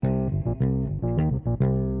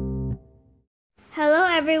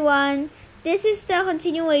everyone, this is the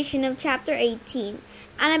continuation of chapter 18,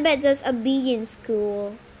 Annabeth Does a Bee in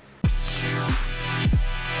School.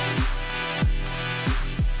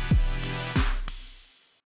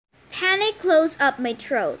 Panic closed up my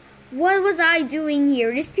throat. What was I doing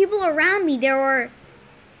here? These people around me, they were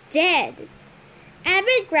dead.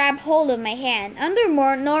 Annabeth grabbed hold of my hand. Under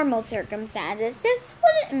more normal circumstances, this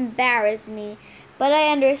wouldn't embarrass me, but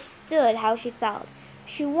I understood how she felt.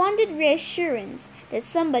 She wanted reassurance that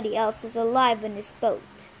somebody else was alive in this boat.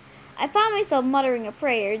 I found myself muttering a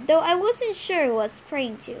prayer, though I wasn't sure who I was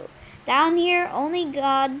praying to. Down here, only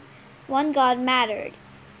one God mattered,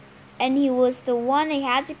 and he was the one I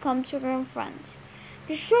had to come to confront.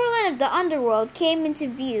 The shoreline of the underworld came into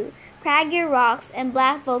view. Craggy rocks and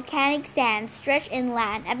black volcanic sand stretched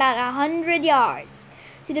inland about 100 yards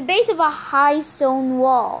to the base of a high stone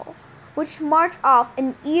wall, which marched off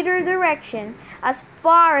in either direction as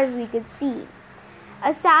far as we could see.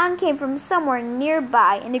 A sound came from somewhere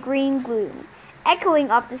nearby in the green gloom, echoing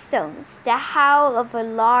off the stones, the howl of a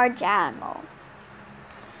large animal.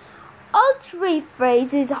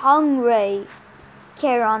 "Ultra-Phrase is hungry,"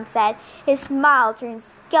 Charon said. His smile turned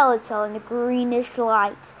skeletal in the greenish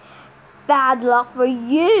light. "Bad luck for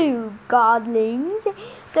you, godlings."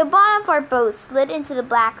 The bottom of our boat slid into the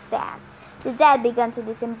black sand. The dead began to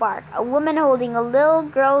disembark, a woman holding a little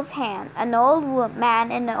girl's hand, an old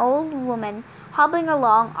man and an old woman hobbling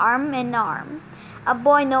along arm in arm. A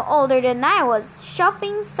boy no older than I was,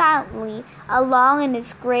 shuffling silently along in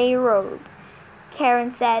his gray robe.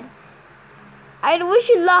 Karen said, "I'd wish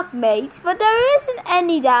you luck, mates, but there isn't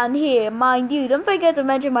any down here. Mind you, don't forget to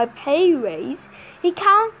mention my pay raise." He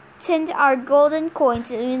counted our golden coins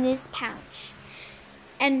in his pouch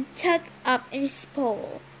and took up his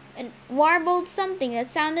pole and warbled something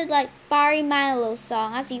that sounded like Barry Manilow's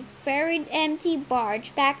song as he ferried empty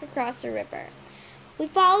barge back across the river. We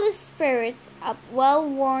followed the spirits up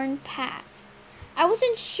well-worn path. I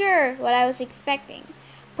wasn't sure what I was expecting.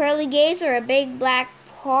 Pearly gates or a big black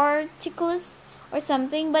portcullis or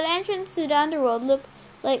something, but entrance to the underworld looked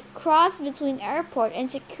like a cross between airport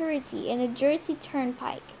and security and a Jersey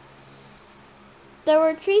Turnpike. There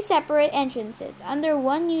were 3 separate entrances under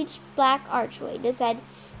one huge black archway that said,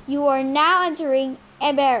 "You are now entering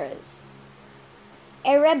Erebus."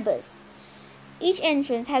 Each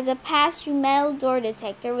entrance has a pass-through metal door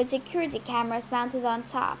detector with security cameras mounted on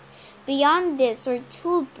top. Beyond this were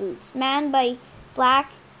tool booths manned by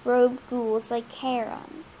black-robed ghouls like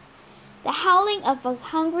Charon. The howling of a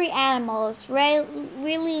hungry animal was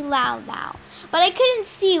really loud now, but I couldn't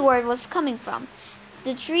see where it was coming from.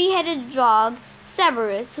 The 3-headed dog,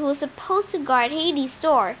 Cerberus, who was supposed to guard Hades'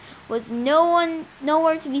 door, was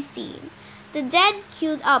nowhere to be seen. The dead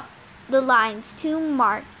queued up the lines, 2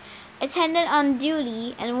 marked attendant on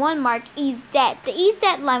duty and 1 marked East Dead. The East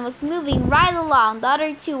Dead line was moving right along, the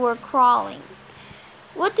other 2 were crawling.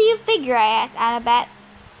 "What do you figure?" I asked Annabeth.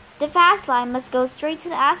 "The fast line must go straight to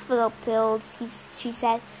the asphalt fields," she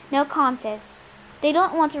said. "No contest. They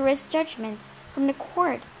don't want to risk judgment from the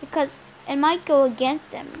court because it might go against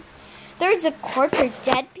them." "There's a court for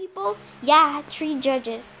dead people?" "Yeah, 3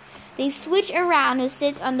 judges. They switch around who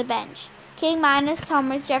sits on the bench. King Minos,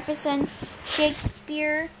 Thomas Jefferson,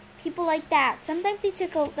 Shakespeare, people like that. Sometimes they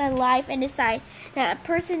took a life and decide that a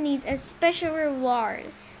person needs a special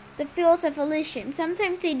reward. The fields of Elysium.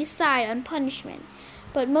 Sometimes they decide on punishment.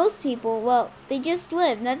 But most people, well, they just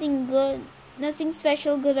live. Nothing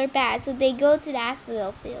special, good or bad, so they go to the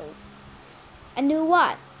asphalt fields." "And do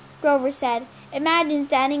what?" Grover said. "Imagine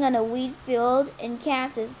standing on a wheat field in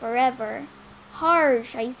Kansas forever."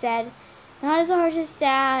 "Harsh," I said. "Not as harsh as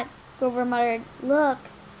that," Grover muttered. "Look."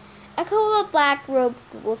 A couple of black-robed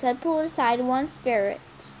ghouls had pulled aside one spirit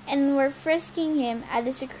and were frisking him at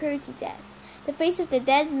the security desk. The face of the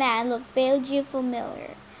dead man looked vaguely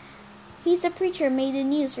familiar. "He's the preacher who made the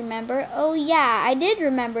news, remember?" "Oh, yeah, I did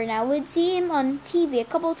remember now. We'd see him on TV a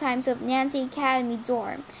couple times at Nancy Academy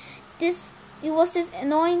dorm. It was this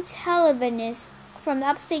annoying televangelist from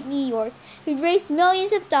upstate New York who'd raised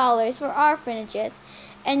millions of dollars for orphanages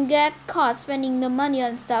and got caught spending the money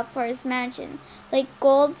on stuff for his mansion, like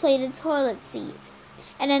gold-plated toilet seats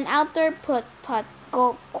and an outdoor putt-putt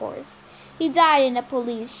golf course. He died in a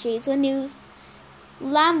police chase when his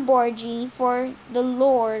Lamborghini for the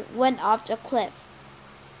Lord went off the cliff."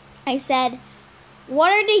 I said,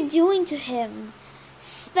 "What are they doing to him?"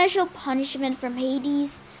 "Special punishment from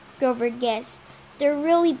Hades," Grover guessed. "The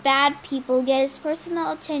really bad people get his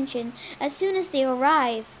personal attention as soon as they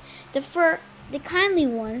arrive. The kindly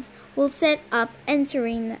ones will set up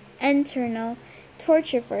internal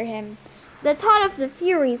torture for him. The thought of the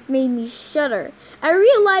Furies made me shudder. I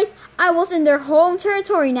realized I was in their home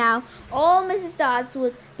territory now. All Mrs. Dodds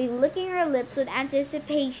would be licking her lips with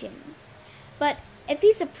anticipation. But if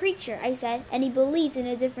he's a preacher, I said, and he believes in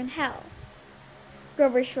a different hell.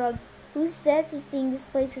 Grover shrugged. Who says that seeing this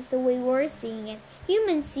place is the way we're seeing it?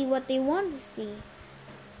 Humans see what they want to see.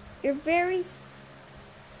 You're very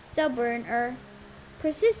stubborn or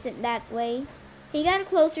persistent that way. He got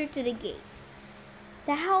closer to the gates.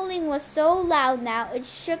 The howling was so loud now it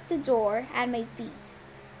shook the door at my feet.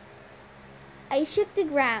 It shook the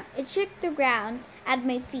ground at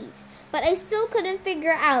my feet, but I still couldn't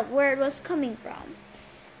figure out where it was coming from.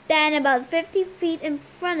 Then, about 50 feet in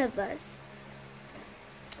front of us,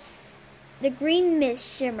 the green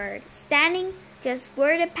mist shimmered, standing just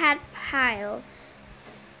where the path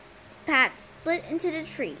split into the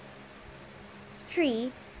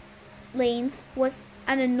tree lanes was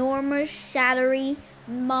an enormous, shadowy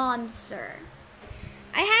monster.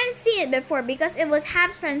 I hadn't seen it before because it was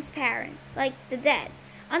half transparent, like the dead.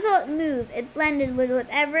 Until it moved, it blended with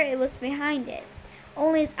whatever it was behind it.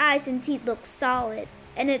 Only its eyes and teeth looked solid,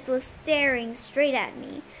 and it was staring straight at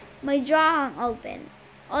me. My jaw hung open.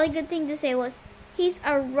 All I could think to say was, he's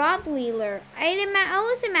a Rottweiler. I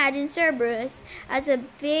always imagined Cerberus as a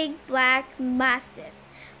big black mastiff,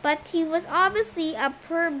 but he was obviously a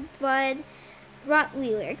purebred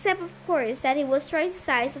Rottweiler, except of course that he was twice the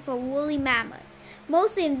size of a woolly mammoth,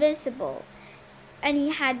 mostly invisible, and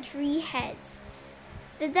he had 3 heads.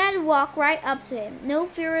 The dad walked right up to him, no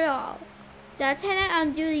fear at all. The attendant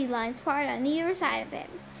on duty lines parted on either side of him.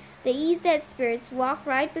 The East dead spirits walked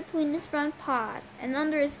right between his front paws and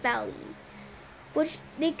under his belly, which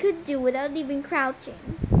they could do without even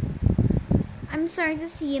crouching. I'm starting to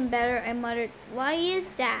see him better, I muttered. Why is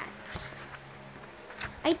that?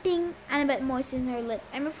 I think Annabeth moistened her lips.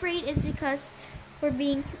 I'm afraid it's because we're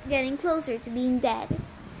getting closer to being dead.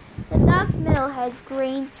 The dog's middle head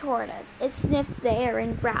grained toward us. It sniffed the air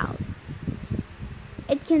and growled.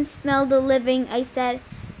 It can smell the living, I said.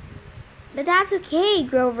 But that's okay,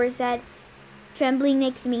 Grover said, trembling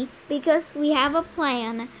next to me, because we have a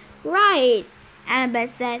plan. Right,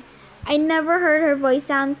 Annabeth said. I never heard her voice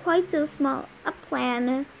sound quite so small. A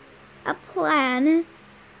plan. A plan.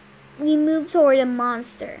 We moved toward the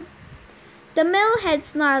monster. The middlehead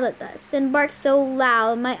snarled at us, then barked so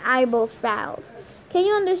loud my eyeballs rattled. Can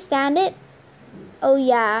you understand it? Oh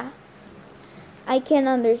yeah, I can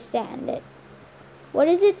understand it. What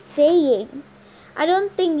is it saying? I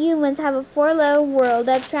don't think humans have a 4-letter word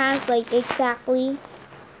that translates exactly.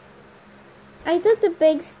 I took the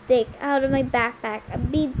big stick out of my backpack, a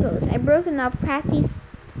bead post I'd broken off Patsy's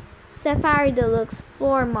Safari Deluxe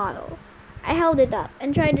floor model. I held it up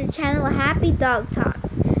and tried to channel happy dog talks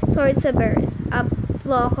towards Cerberus.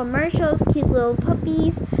 Upflow commercials, cute little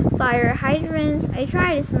puppies, fire hydrants. I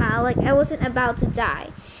tried to smile like I wasn't about to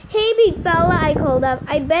die. Hey, big fella, I called up.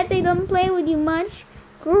 I bet they don't play with you much.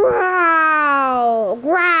 Growl!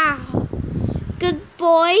 Growl! Good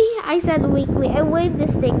boy, I said weakly. I waved the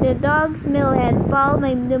stick. The dog's middle head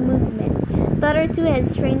followed the movement. The other 2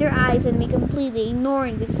 heads strained their eyes on me, completely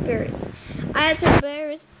ignoring the spirits. I had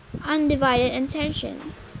Cerberus' undivided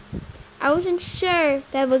attention. I wasn't sure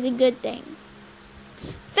that was a good thing.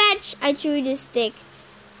 Fetch! I threw the stick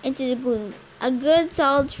into the gloom. A good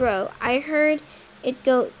solid throw. I heard it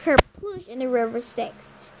go kerploosh in the river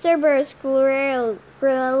Styx. Cerberus glared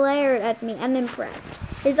at me, unimpressed.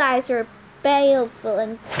 His eyes were baleful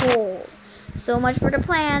and cold. So much for the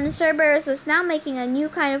plan. Cerberus was now making a new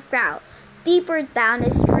kind of growl, deeper down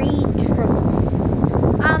his 3 throats.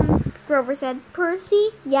 Grover said. Percy?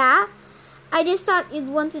 Yeah? I just thought you'd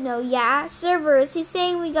want to know. Yeah? Cerberus, he's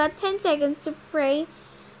saying we got 10 seconds to pray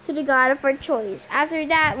to the god of our choice. After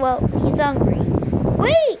that, well, he's hungry.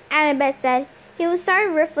 Wait, Annabeth said. He would start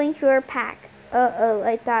riffling through her pack. Uh-oh,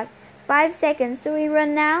 I thought. 5 seconds. Do we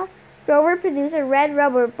run now? Grover produced a red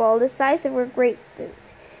rubber ball the size of a grapefruit.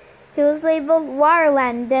 It was labeled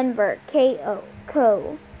Waterland Denver,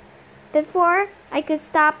 K.O. Before I could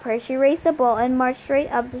stop her, she raised the ball and marched straight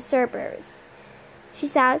up to Cerberus. She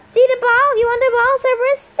shouted, See the ball? You want the ball,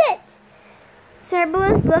 Cerberus? Sit!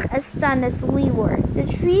 Cerberus looked as stunned as we were. The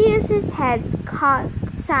 3 of his heads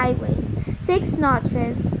cocked sideways, 6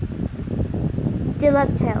 nostrils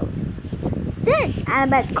dilated. Sit!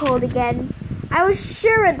 Annabeth called again. I was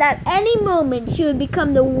sure that at any moment she would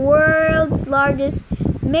become the world's largest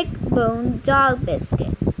mick-bone dog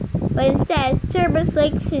biscuit. But instead, Cerberus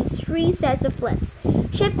licked his 3 sets of lips,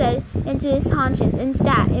 shifted into his haunches, and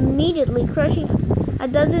sat, immediately crushing a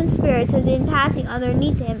dozen spirits who had been passing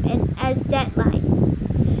underneath him and as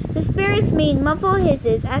deadline. The spirits made muffled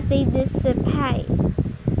hisses as they dissipated.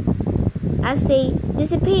 as they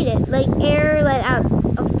dissipated like air let out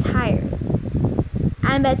of tires.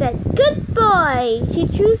 Annabeth said, "Good boy!" She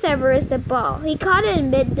threw Cerberus the ball. He caught it in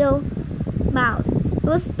middle mouth. It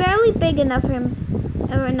was barely big enough for him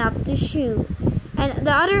to shoot, and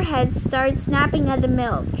the other heads started snapping at the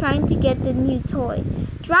middle, trying to get the new toy.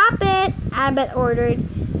 "Drop it!" Annabeth ordered.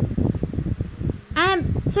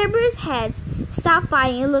 And Cerberus' heads stopped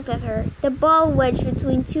fighting and looked at her, the ball wedged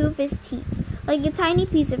between two of his teeth, like a tiny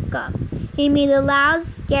piece of gum. He made a loud,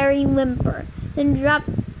 scary whimper, then dropped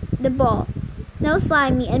the ball, now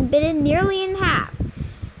slimy, and bit it nearly in half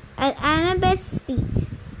at Annabeth's feet.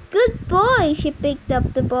 "Good boy!" She picked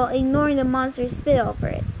up the ball, ignoring the monster's spit over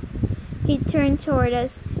it. He turned toward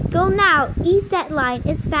us. "Go now! Ease that line!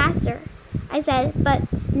 It's faster!" I said, "But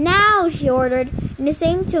now!" she ordered, in the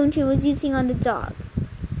same tone she was using on the dog.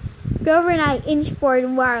 Grover and I inched forward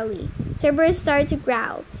wildly. Cerberus started to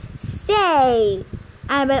growl. "Stay!"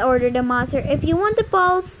 Annabeth ordered the monster. "If you want the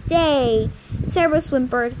ball, stay!" Cerberus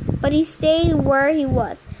whimpered, but he stayed where he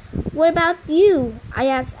was. "What about you?" I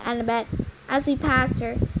asked Annabeth as we passed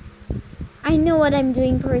her. "I know what I'm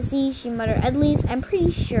doing, Percy," she muttered. "At least I'm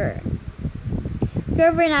pretty sure."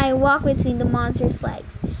 Grover and I walked between the monster's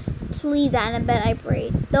legs. "Please, Annabeth," I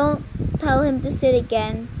prayed. "Don't tell him to sit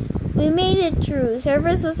again." We made it through.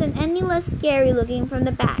 Cerberus wasn't any less scary looking from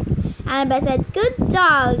the back. Annabeth said, "Good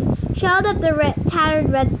dog!" She held up the tattered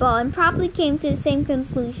red ball and promptly came to the same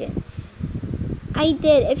conclusion I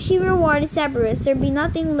did. If she rewarded Cerberus, there'd be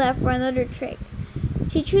nothing left for another trick.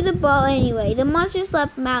 She threw the ball anyway. The monster's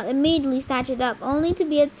left mouth immediately snatched it up, only to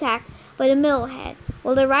be attacked by the middle head,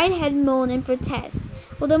 while the right head moaned in protest.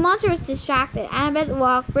 While the monster was distracted, Annabeth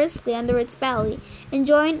walked briskly under its belly and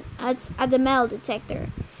joined us at the metal detector.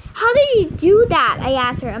 "How did you do that?" I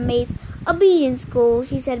asked her, amazed. "Obedience school,"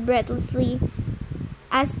 she said breathlessly,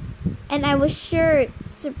 and I was sure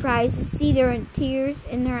surprised to see there were tears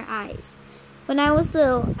in her eyes. "When I was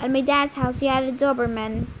little, at my dad's house, we had a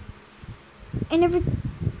Doberman."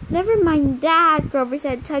 Never mind that," Grover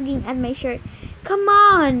said, tugging at my shirt. "Come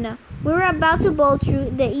on!" We were about to bowl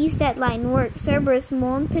through the east dead line where Cerberus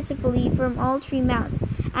moaned pitifully from all three mouths.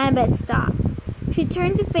 Annabeth stopped. She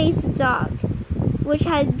turned to face the dog, which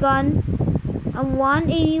had gone a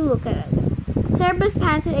 180 look at us. Cerberus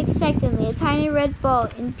panted expectantly, a tiny red ball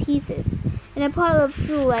in pieces, and a puddle of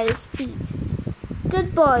drool at his feet.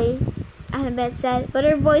 "Good boy," Annabeth said, but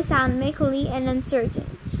her voice sounded meekly and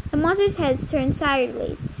uncertain. The monster's head turned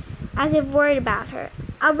sideways, as if worried about her.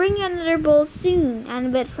 "I'll bring you another bowl soon,"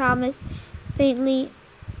 Annabeth promised faintly.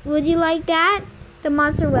 "Would you like that?" The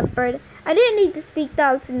monster whimpered. I didn't need to speak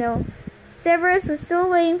dog to know. Cerberus was still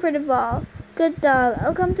waiting for the ball. "Good dog.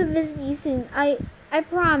 I'll come to visit you soon. I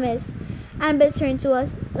promise." Annabeth turned to us.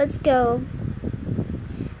 "Let's go."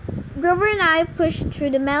 Grover and I pushed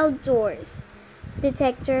through the metal doors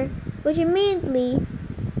detector, which immediately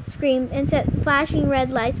screamed and set flashing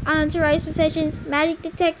red lights. Unauthorized possessions, magic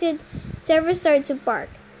detected. Cerberus started to bark.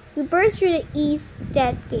 We burst through the east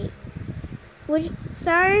dead gate, which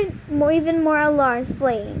started even more alarms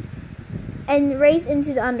playing, and raced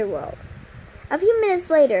into the underworld. A few minutes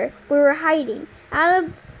later, we were hiding, out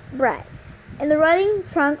of breath, in the rotting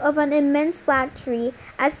trunk of an immense black tree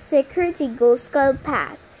as security guards scuttled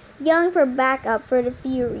past, yelling for backup for the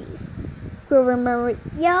Furies. Grover murmured,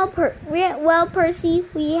 "Well, Percy,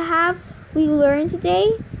 what have we learned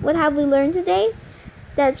today?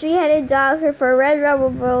 That three-headed dogs prefer red rubber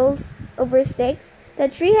balls over sticks.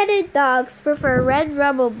 That three-headed dogs prefer red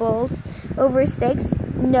rubber balls over sticks.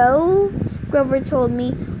 No," Grover told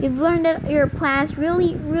me. "We've learned that your plants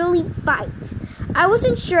really, really bite." I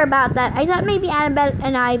wasn't sure about that. I thought maybe Annabeth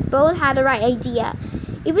and I both had the right idea.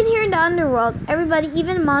 Even here in the underworld, everybody,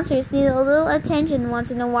 even monsters, need a little attention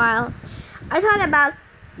once in a while. I thought about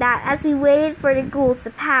that as we waited for the ghouls to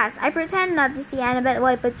pass. I pretended not to see Annabeth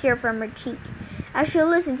wipe a tear from her cheek, as she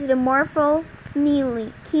listened to the mournful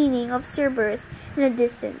keening of Cerberus in the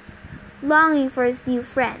distance, longing for his new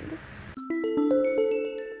friend.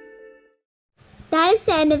 That is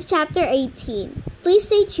the end of Chapter 18. Please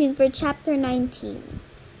stay tuned for Chapter 19.